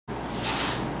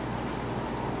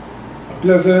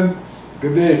pleasant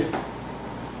good day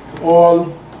to all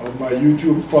of my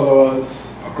YouTube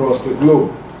followers across the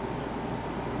globe.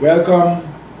 Welcome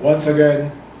once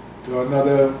again to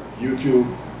another YouTube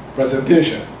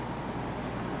presentation.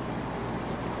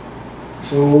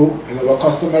 So, in our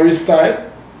customary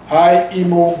style, I,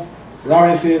 Imo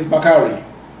Rameses Bakari,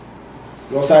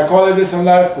 your psychologist and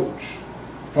life coach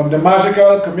from the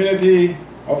magical community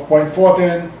of Point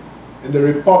Fortin in the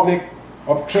Republic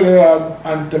of Trinidad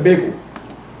and Tobago,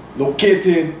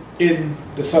 located in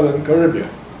the Southern Caribbean.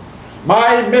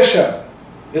 My mission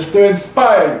is to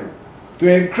inspire you,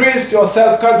 to increase your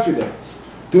self-confidence,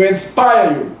 to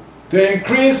inspire you, to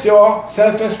increase your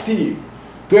self-esteem,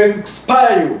 to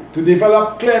inspire you to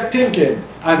develop clear thinking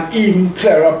and even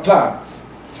clearer plans.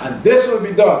 And this will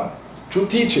be done through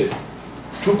teaching,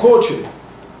 through coaching,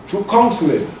 through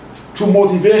counseling, through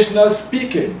motivational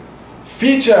speaking,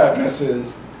 feature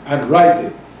addresses, and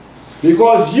writing.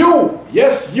 Because you,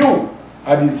 yes you,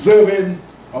 are deserving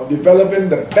of developing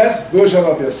the best version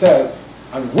of yourself,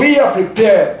 and we are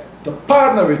prepared to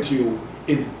partner with you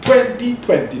in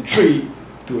 2023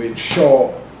 to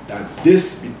ensure that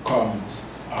this becomes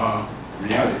a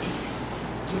reality.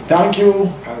 So thank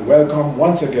you and welcome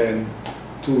once again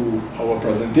to our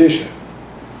presentation.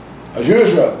 As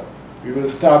usual, we will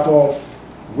start off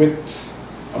with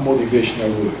a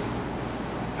motivational word.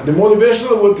 And the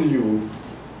motivational word to you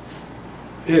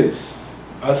is,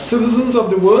 as citizens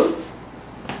of the world,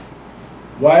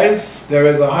 whilst there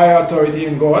is a higher authority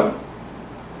in God,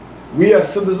 we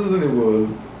as citizens in the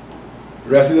world,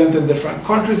 resident in different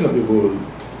countries of the world,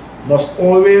 must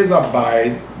always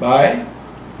abide by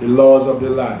the laws of the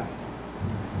land.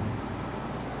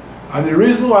 And the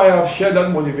reason why I have shared that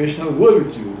motivational word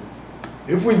with you,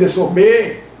 if we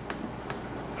disobey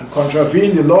and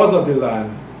contravene the laws of the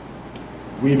land,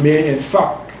 we may in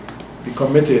fact be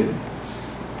committing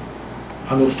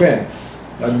an offense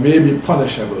that may be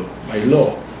punishable by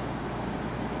law.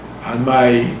 And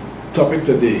my topic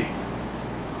today,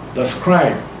 does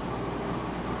crime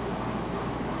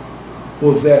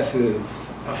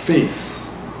possesses a face?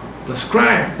 Does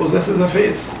crime possesses a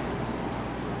face?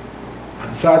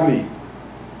 And sadly,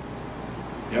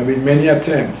 there have been many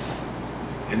attempts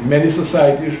in many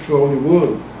societies throughout the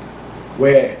world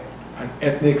where an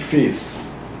ethnic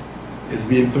face is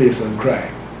being placed on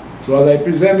crime. So as I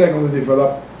present, I'm going to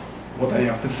develop what I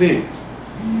have to say.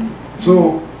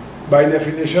 So, by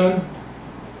definition,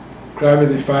 crime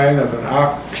is defined as an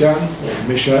action or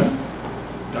omission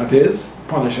that is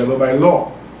punishable by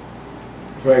law.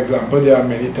 For example, there are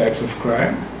many types of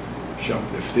crime: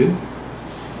 shoplifting,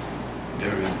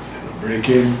 there is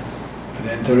breaking and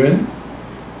entering,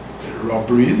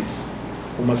 robberies,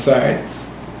 homicides,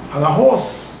 and a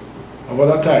host of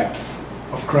other types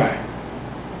of crime.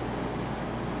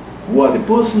 Who are the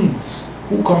persons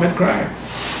who commit crime?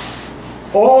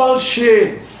 All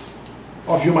shades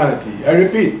of humanity. I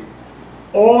repeat,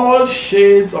 all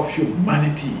shades of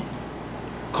humanity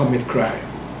commit crime.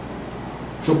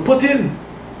 So putting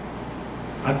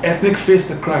an ethnic face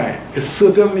to crime is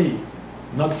certainly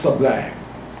not sublime.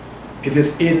 It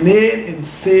is inane,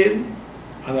 insane,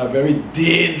 and a very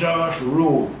dangerous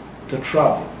road to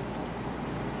travel.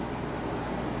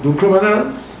 Do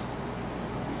criminals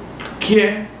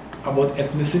care about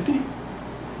ethnicity?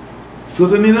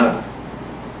 Certainly not.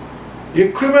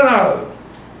 A criminal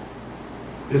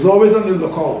is always on the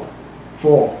lookout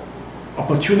for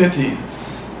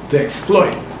opportunities to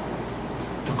exploit,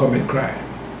 to commit crime.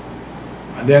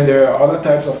 And then there are other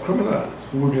types of criminals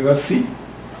who we may not see,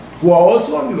 who are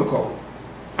also on the lookout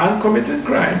and committing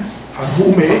crimes, and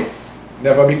who may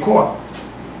never be caught.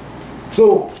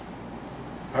 So,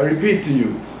 I repeat to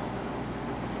you,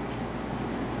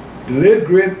 the late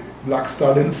great Black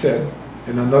Stalin said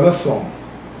in another song,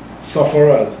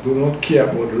 "Sufferers do not care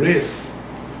about race."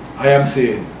 I am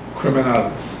saying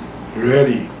criminals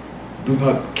really do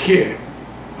not care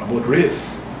about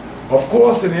race. Of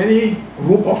course, in any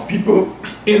group of people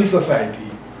in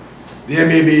society, there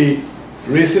may be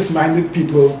racist-minded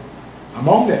people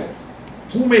among them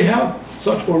who may have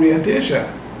such orientation.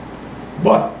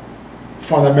 But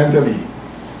fundamentally,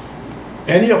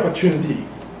 any opportunity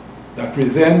that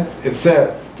presents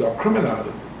itself to a criminal,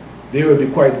 they will be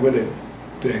quite willing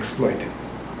to exploit it.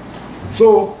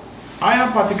 So, I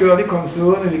am particularly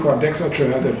concerned in the context of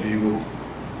Trinidad and Tobago,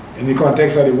 in the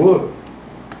context of the world,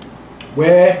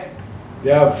 where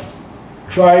they have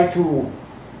tried to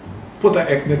put an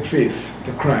ethnic face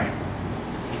to crime.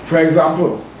 For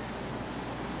example,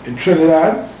 in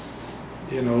Trinidad,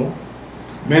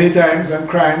 many times when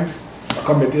crimes are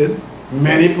committed,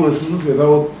 many persons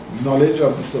without knowledge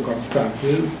of the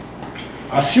circumstances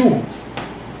assume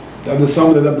that the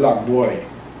some little black boy,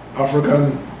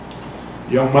 African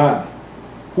young man,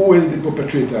 who is the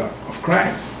perpetrator of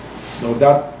crime. Now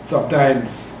that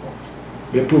sometimes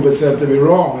may prove itself to be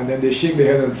wrong, and then they shake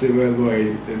their head and say, well,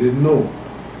 boy, they didn't know.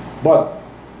 But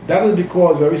that is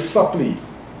because very subtly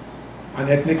an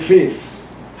ethnic face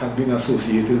has been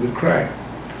associated with crime.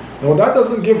 Now that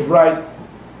doesn't give right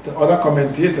to other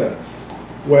commentators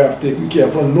who I have taken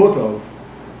careful note of,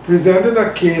 presenting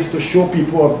a case to show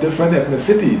people of different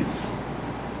ethnicities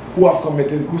who have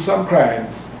committed gruesome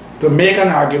crimes to make an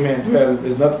argument, well,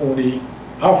 it's not only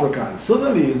Africans.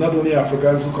 Certainly it's not only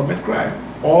Africans who commit crime.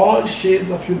 All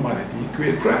shades of humanity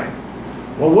create crime.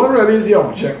 Well, what really is the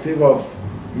objective of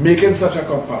making such a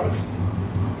comparison?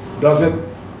 Does it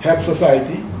help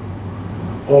society,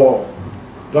 or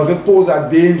does it pose a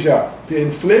danger to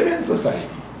inflaming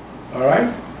society? All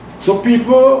right? So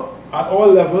people at all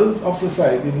levels of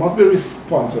society must be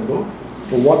responsible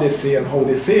for what they say and how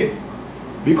they say it.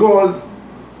 Because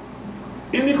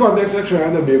in the context of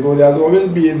Trinidad and Tobago, there has always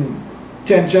been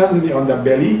tensions in the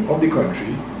underbelly of the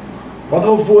country, but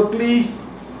overtly,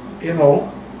 you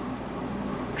know,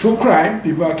 through crime,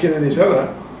 people are killing each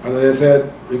other. And as I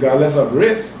said, regardless of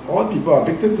race, all people are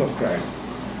victims of crime.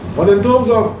 But in terms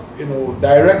of, you know,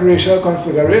 direct racial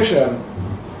configuration,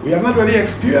 we have not really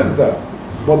experienced that.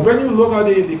 But when you look at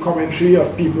the commentary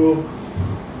of people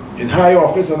in high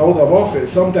office and out of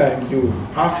office, sometimes you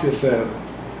ask yourself,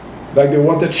 like, they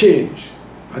want to change.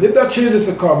 And if that change is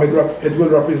to come, it will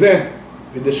represent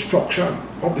the destruction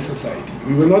of the society.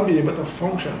 We will not be able to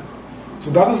function. So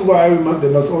that is why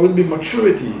there must always be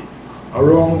maturity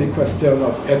around the question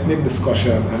of ethnic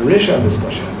discussion and racial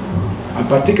discussion. And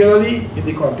particularly in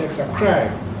the context of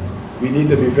crime, we need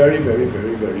to be very, very,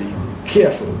 very, very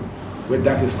careful when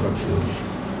that is concerned.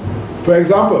 For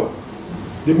example,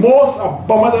 the most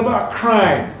abominable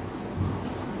crime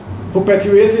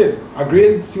perpetuated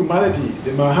against humanity,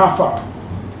 the Mahafa,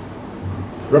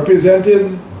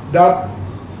 representing that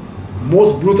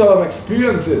most brutal of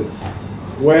experiences,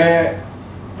 where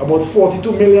about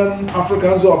 42 million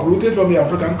Africans were uprooted from the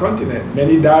African continent.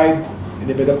 Many died in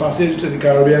the Middle Passage to the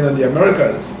Caribbean and the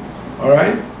Americas. All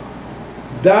right?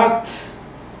 That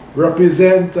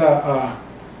represents a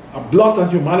blot on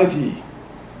humanity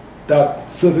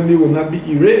that certainly will not be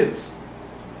erased.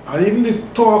 And even the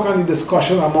talk and the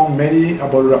discussion among many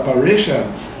about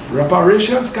reparations,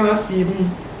 reparations cannot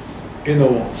even, you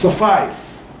know,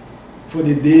 suffice for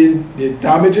the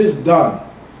damages done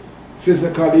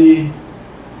physically,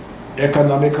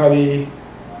 economically,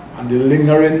 and the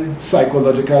lingering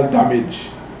psychological damage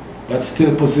that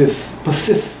still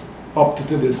persists up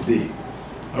to this day.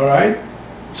 All right?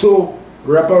 So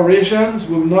reparations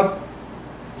will not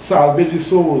salvage the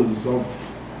souls of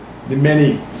the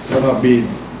many that have been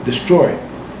destroyed.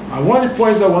 And one of the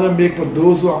points I want to make for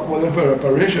those who are calling for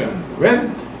reparations,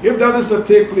 if that is to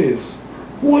take place,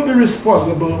 who will be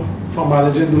responsible for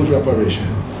managing those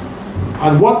reparations?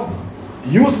 And what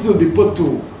used to be put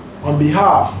to on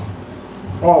behalf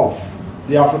of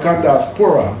the African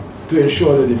diaspora to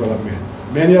ensure the development?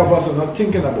 Many of us are not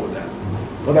thinking about that.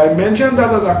 But I mentioned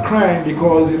that as a crime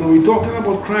because, you know, we're talking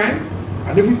about crime,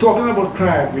 and if we're talking about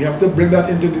crime, we have to bring that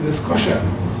into the discussion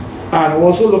and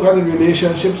also look at the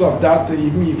relationships of that to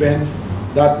even events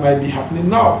that might be happening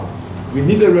now. We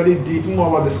need to really deepen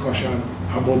our discussion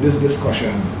about this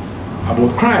discussion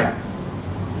about crime.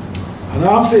 And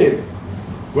I'm saying,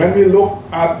 when we look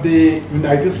at the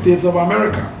United States of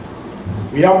America,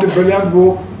 we have the brilliant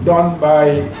work done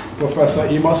by Professor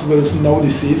Amos Wilson, now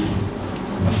deceased,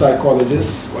 a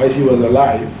psychologist, while he was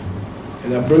alive,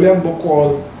 in a brilliant book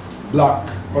called Black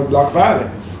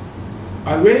Violence.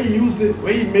 And where he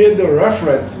made the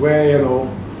reference where, you know,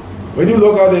 when you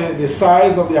look at the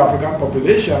size of the African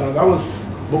population, and that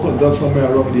book was done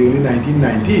somewhere around the early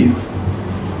 1990s,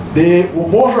 they were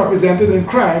most represented in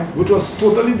crime, which was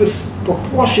totally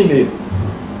disproportionate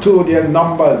to their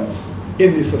numbers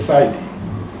in the society.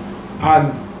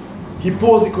 And he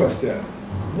posed the question,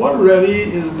 what really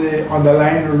is the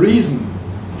underlying reason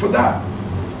for that?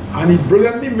 And he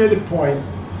brilliantly made the point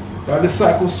that the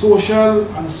psychosocial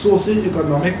and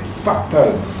socio-economic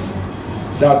factors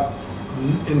that,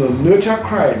 you know, nurture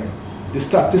crime, the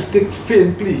statistic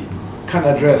faintly can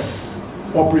address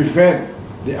or prevent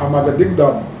the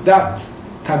amagadingdom that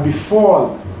can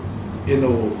befall, you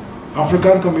know,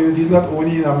 African communities not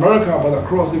only in America but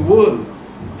across the world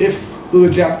if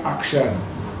urgent action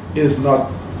is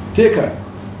not taken.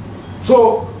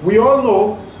 So we all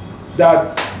know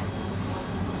that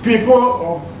people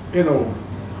of, you know,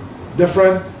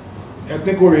 different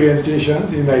ethnic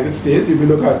orientations in the United States, if you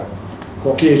look at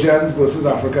Caucasians versus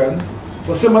Africans,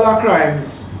 for similar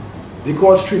crimes, the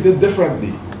courts treat it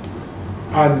differently.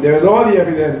 And there's all the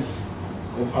evidence,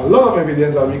 a lot of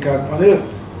evidence that we can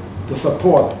unearth to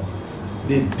support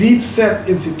the deep-set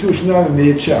institutional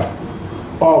nature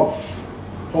of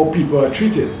how people are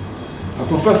treated. And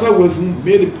Professor Wilson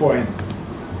made the point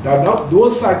that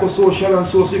those psychosocial and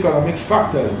socioeconomic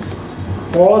factors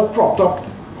all propped up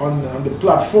on the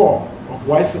platform of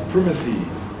white supremacy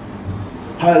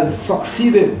has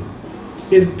succeeded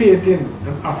in painting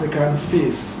an African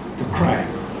face to crime,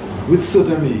 which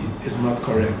certainly is not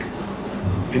correct.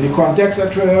 In the context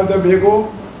of Trinidad and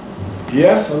Tobago,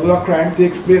 yes, a lot of crime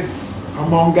takes place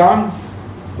among gangs,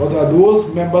 but are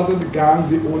those members of the gangs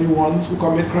the only ones who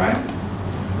commit crime?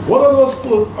 What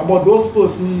are about those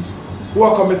persons who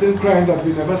are committing crime that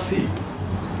we never see?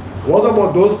 What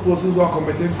about those persons who are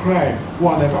committing crime who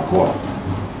are never caught?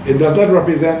 It does not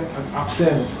represent an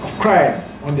absence of crime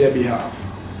on their behalf.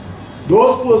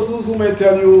 Those persons who may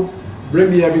tell you,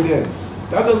 bring the evidence,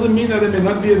 that doesn't mean that they may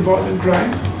not be involved in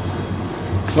crime.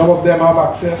 Some of them have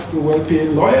access to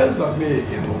well-paying lawyers that may,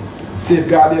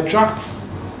 safeguard their tracks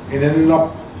and ending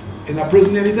up in a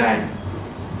prison anytime.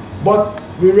 But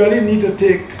we really need to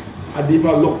take a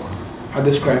deeper look at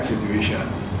this crime situation.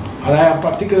 And I am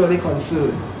particularly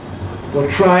concerned for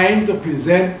trying to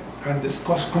present and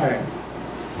discuss crime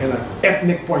in an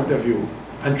ethnic point of view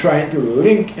and trying to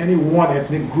link any one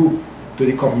ethnic group to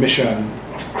the commission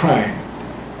of crime.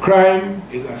 Crime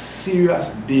is a serious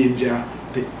danger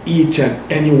to each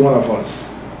and any one of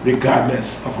us,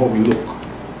 regardless of how we look.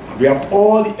 And we have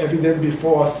all the evidence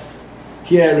before us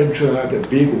here in Trinidad and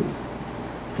Tobago,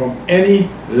 from any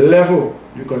level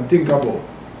you can think about.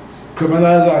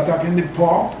 Criminals are attacking the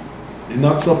poor, the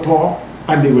not so poor,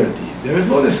 and the wealthy. There is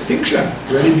no distinction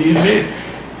really being made.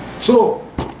 So,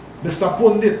 Mr.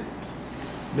 Pundit,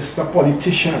 Mr.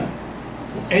 Politician,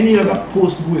 or any other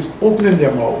person who is opening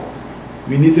their mouth,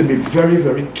 we need to be very,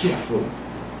 very careful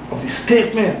of the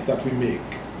statements that we make.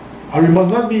 And we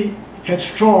must not be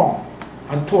headstrong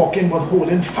and talking but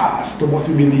holding fast to what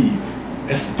we believe,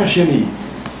 especially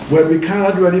when we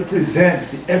cannot really present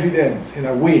the evidence in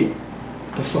a way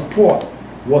to support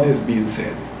what is being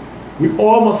said. We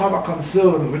all must have a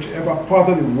concern, whichever part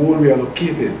of the world we are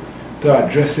located, to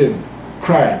addressing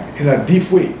crime in a deep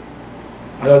way.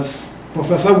 And as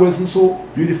Professor Wilson so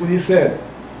beautifully said,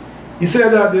 he said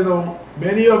that,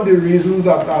 many of the reasons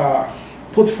that are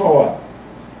put forward,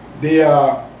 they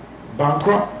are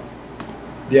bankrupt,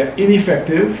 they are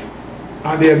ineffective,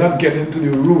 and they are not getting to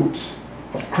the root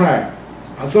of crime.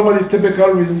 And some of the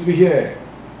typical reasons we hear,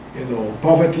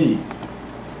 poverty,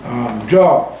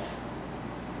 drugs,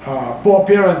 poor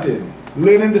parenting,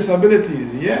 learning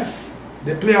disabilities, yes,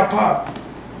 they play a part.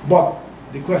 But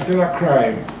the question of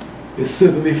crime is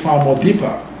certainly far more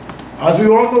deeper. As we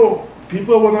all know,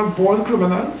 people were not born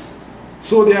criminals,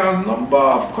 so there are a number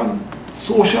of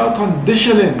social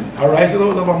conditioning arising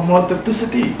out of a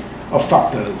multiplicity of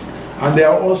factors. And there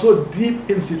are also deep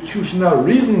institutional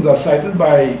reasons as cited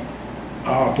by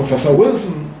Professor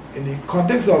Wilson in the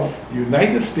context of the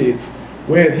United States,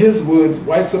 where in his words,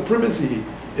 white supremacy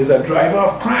is a driver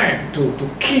of crime to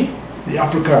keep the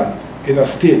African in a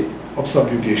state of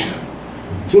subjugation.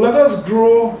 So let us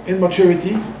grow in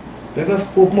maturity, let us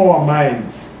open our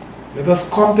minds, let us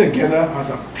come together as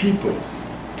a people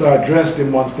to address the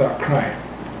monster of crime,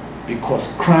 because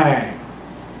crime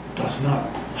does not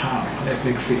have an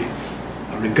ethnic face.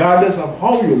 And regardless of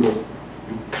how you look,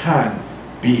 you can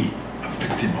be a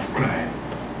victim of crime.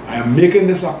 I am making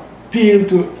this appeal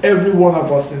to every one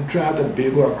of us in Trinidad and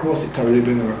Tobago, across the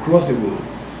Caribbean and across the world.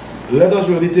 Let us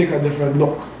really take a different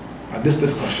look at this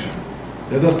discussion.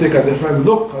 Let us take a different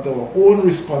look at our own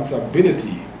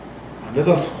responsibility, and let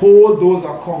us hold those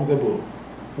accountable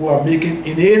who are making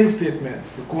inane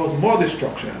statements to cause more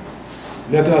destruction.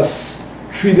 Let us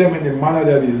treat them in the manner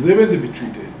they are deserving to be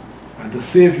treated, and to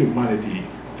save humanity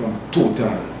from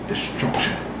total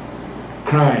destruction.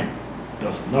 Crime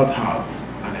does not have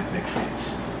an ethnic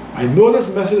face. I know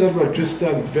this message has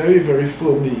registered very, very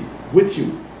firmly with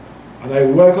you, and I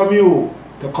welcome you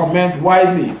to comment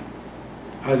widely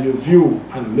as you view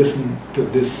and listen to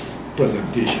this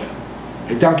presentation.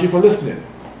 I thank you for listening,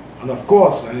 and of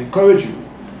course I encourage you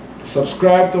to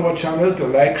subscribe to our channel, to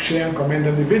like, share and comment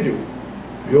on the video.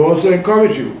 We also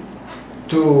encourage you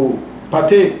to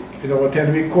partake in our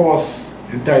 10-week course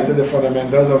entitled The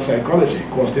Fundamentals of Psychology,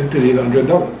 costing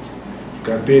 $300. You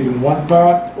can pay it in one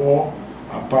part, or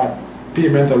a part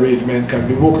payment arrangement can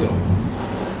be worked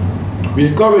out. We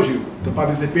encourage you to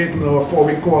participate in our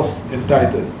 4-week course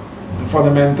entitled The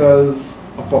Fundamentals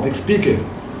of Public Speaking,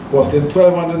 costing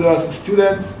 $1,200 for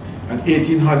students and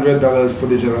 $1,800 for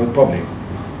the general public.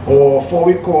 Or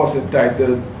 4-week course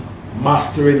entitled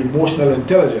Mastering Emotional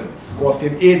Intelligence,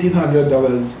 costing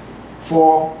 $1,800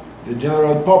 for the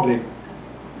general public,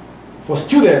 for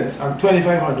students, and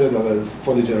 $2,500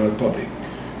 for the general public.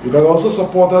 You can also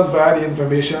support us via the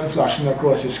information flashing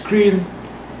across your screen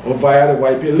or via the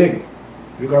YP link.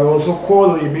 You can also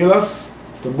call or email us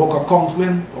to book a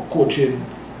counseling or coaching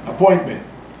appointment.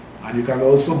 And you can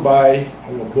also buy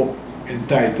our book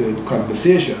entitled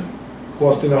Conversation,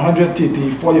 costing 100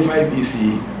 TT, 45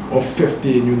 EC, or 50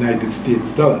 United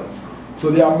States dollars. So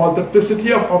there are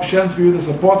multiplicity of options for you to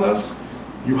support us.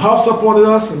 You have supported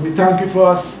us and we thank you for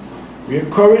us. We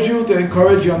encourage you to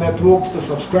encourage your networks to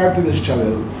subscribe to this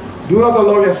channel. Do not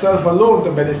allow yourself alone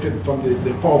to benefit from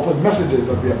the powerful messages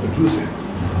that we are producing.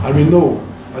 And we know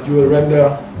that you will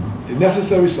render the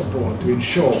necessary support to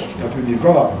ensure that we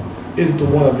develop into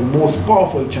one of the most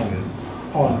powerful channels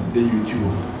on the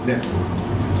YouTube network.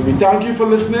 So we thank you for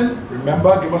listening.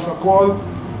 Remember, give us a call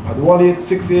at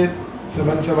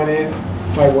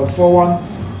 1-868-778-5141,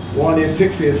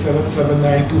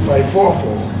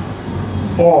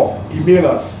 1-868-779-2544, or email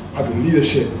us at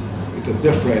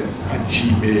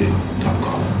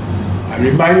leadershipwithadifference@gmail.com. I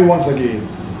remind you once again,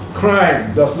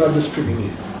 crime does not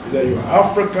discriminate. Whether you're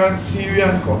African,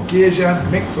 Syrian, Caucasian,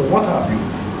 mixed, or what have you,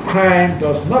 crime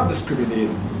does not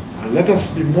discriminate. And let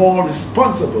us be more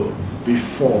responsible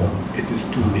before it is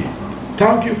too late.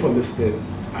 Thank you for listening,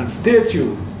 and stay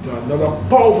tuned to another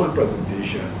powerful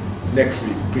presentation next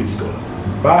week. Praise God.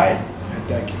 Bye, and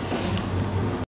thank you.